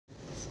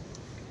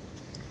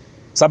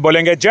सब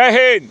बोलेंगे जय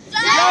हिंद,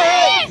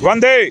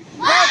 वंदे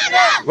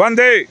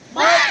वंदे,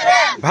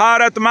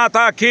 भारत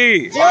माता की,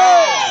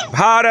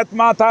 भारत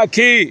माता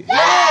की,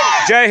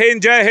 जय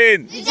हिंद, जय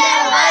Hind.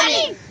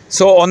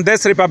 So on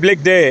this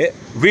Republic Day,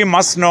 we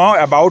must know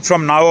about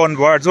from now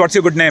onwards. What's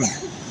your good name?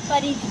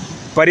 Pari.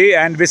 Pari,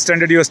 and which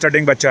standard you are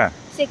studying, bacha?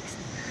 6th.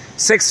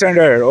 6th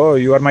standard. Oh,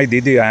 you are my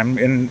Didi. I am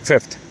in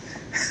 5th.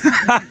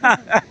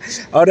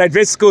 All right,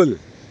 which school?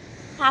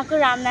 Thakur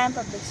Ramnayan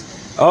Public School.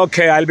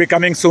 Okay, I'll be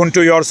coming soon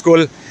to your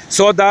school.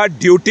 So the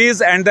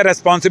duties and the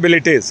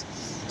responsibilities.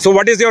 So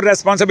what is your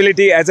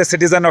responsibility as a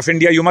citizen of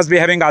India? You must be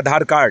having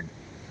Aadhaar card.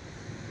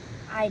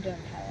 I don't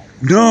have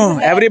it. No,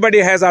 everybody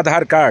has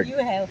Aadhaar card. You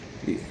have.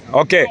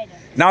 Okay.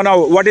 Now,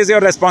 what is your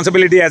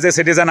responsibility as a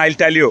citizen? I'll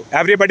tell you.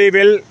 Everybody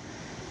will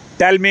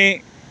tell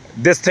me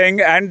this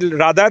thing and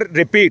rather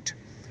repeat.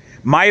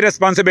 My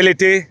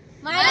responsibility,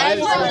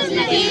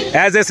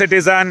 as a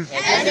citizen,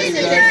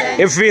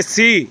 if we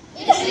see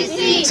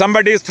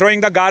somebody is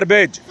throwing the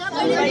garbage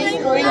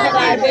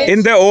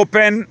in the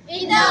open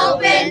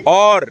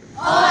or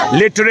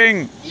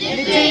littering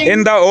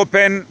in the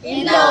open,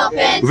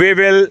 we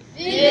will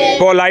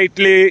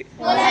politely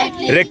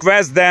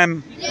request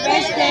them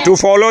to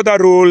follow the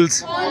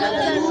rules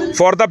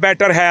for the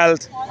better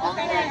health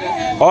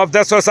of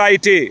the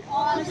society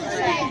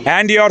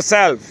and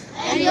yourself.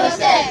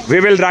 We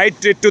will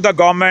write it to the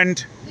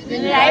government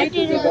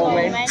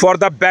for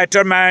the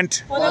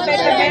betterment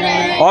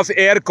of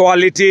air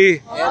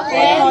quality,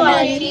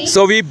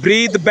 so we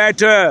breathe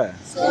better,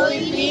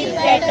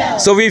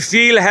 so we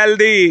feel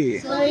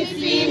healthy.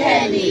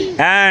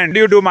 And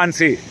you do,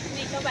 Mansi?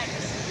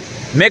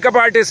 Makeup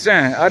artist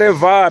हैं? अरे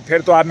वाह,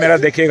 फिर तो आप मेरा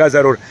देखिएगा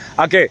जरूर.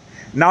 Okay,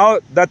 now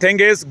the thing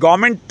is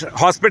government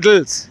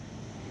hospitals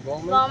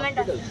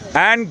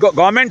and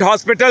government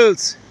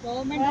hospitals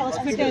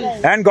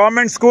and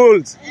government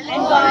schools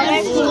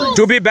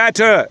to be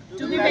better.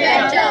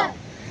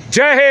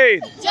 जय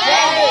हिंद.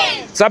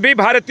 सभी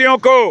भारतीयों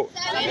को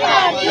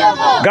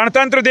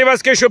गणतंत्र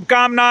दिवस की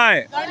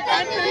शुभकामनाएं.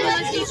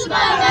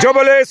 जो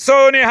बोले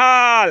सो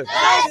निहाल.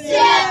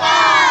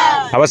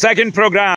 Our second program.